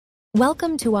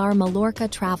Welcome to our Mallorca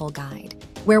Travel Guide,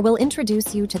 where we'll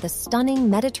introduce you to the stunning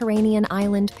Mediterranean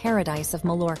island paradise of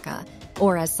Mallorca,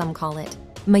 or as some call it,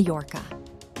 Majorca.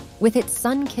 With its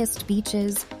sun-kissed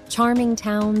beaches, charming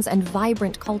towns, and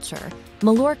vibrant culture,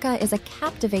 Mallorca is a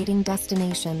captivating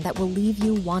destination that will leave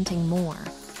you wanting more.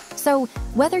 So,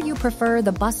 whether you prefer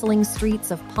the bustling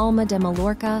streets of Palma de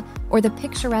Mallorca or the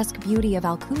picturesque beauty of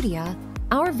Alcudia,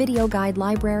 our video guide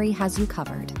library has you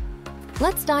covered.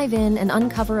 Let's dive in and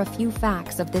uncover a few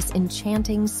facts of this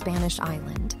enchanting Spanish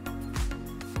island.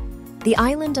 The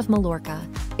island of Mallorca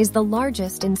is the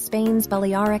largest in Spain's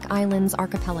Balearic Islands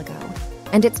archipelago,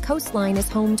 and its coastline is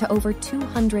home to over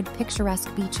 200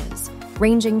 picturesque beaches,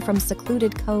 ranging from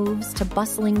secluded coves to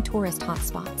bustling tourist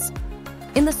hotspots.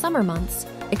 In the summer months,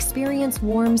 experience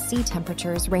warm sea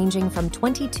temperatures ranging from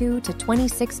 22 to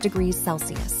 26 degrees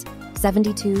Celsius,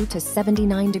 72 to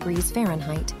 79 degrees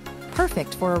Fahrenheit,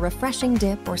 perfect for a refreshing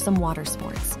dip or some water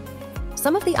sports.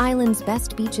 Some of the island's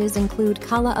best beaches include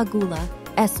Cala Agulla,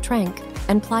 Trenc,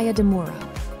 and Playa de Muro.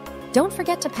 Don't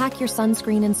forget to pack your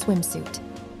sunscreen and swimsuit.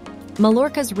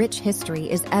 Mallorca's rich history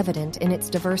is evident in its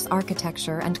diverse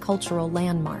architecture and cultural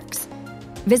landmarks.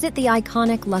 Visit the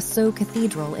iconic Seu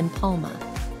Cathedral in Palma,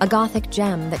 a Gothic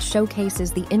gem that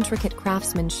showcases the intricate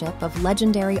craftsmanship of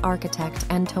legendary architect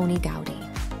Antoni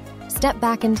Gaudí. Step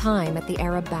back in time at the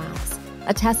Arab Baths,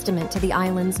 a testament to the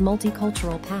island's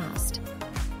multicultural past.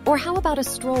 Or how about a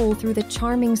stroll through the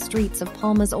charming streets of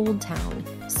Palma's Old Town,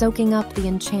 soaking up the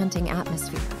enchanting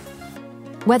atmosphere?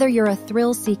 Whether you're a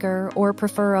thrill seeker or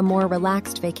prefer a more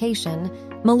relaxed vacation,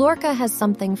 Mallorca has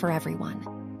something for everyone.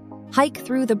 Hike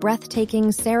through the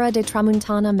breathtaking Serra de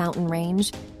Tramuntana mountain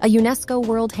range, a UNESCO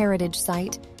World Heritage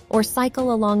Site, or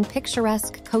cycle along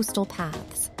picturesque coastal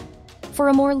paths. For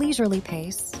a more leisurely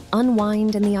pace,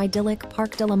 unwind in the idyllic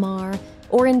Parc de la Mar,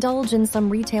 or indulge in some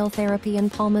retail therapy in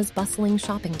Palma's bustling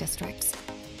shopping districts.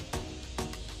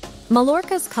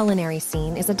 Mallorca's culinary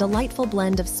scene is a delightful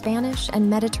blend of Spanish and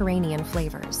Mediterranean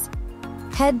flavors.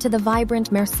 Head to the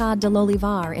vibrant Merced de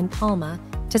l'Olivar in Palma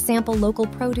to sample local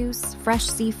produce, fresh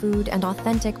seafood, and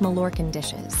authentic Mallorcan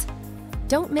dishes.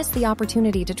 Don't miss the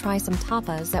opportunity to try some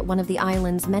tapas at one of the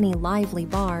island's many lively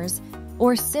bars,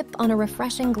 or sip on a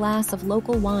refreshing glass of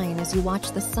local wine as you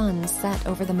watch the sun set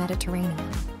over the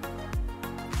Mediterranean.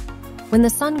 When the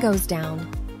sun goes down,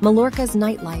 Mallorca's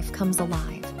nightlife comes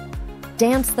alive.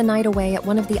 Dance the night away at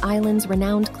one of the island's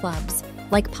renowned clubs,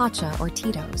 like Pacha or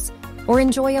Tito's, or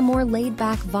enjoy a more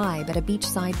laid-back vibe at a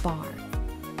beachside bar.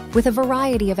 With a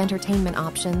variety of entertainment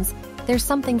options, there's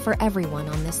something for everyone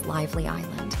on this lively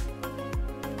island.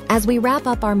 As we wrap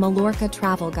up our Mallorca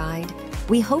travel guide,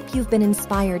 we hope you've been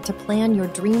inspired to plan your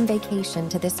dream vacation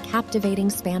to this captivating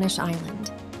Spanish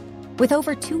island. With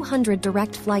over 200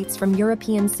 direct flights from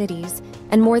European cities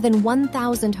and more than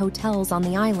 1,000 hotels on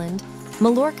the island,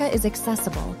 Mallorca is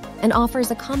accessible and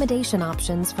offers accommodation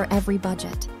options for every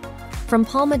budget. From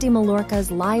Palma de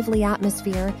Mallorca's lively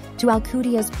atmosphere to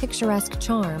Alcudia's picturesque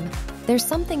charm, there's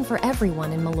something for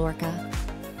everyone in Mallorca.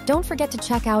 Don't forget to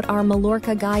check out our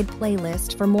Mallorca Guide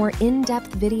playlist for more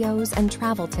in-depth videos and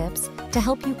travel tips to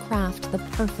help you craft the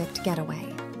perfect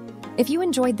getaway. If you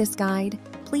enjoyed this guide,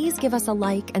 please give us a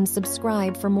like and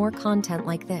subscribe for more content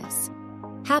like this.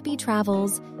 Happy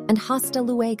travels and hasta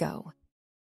luego!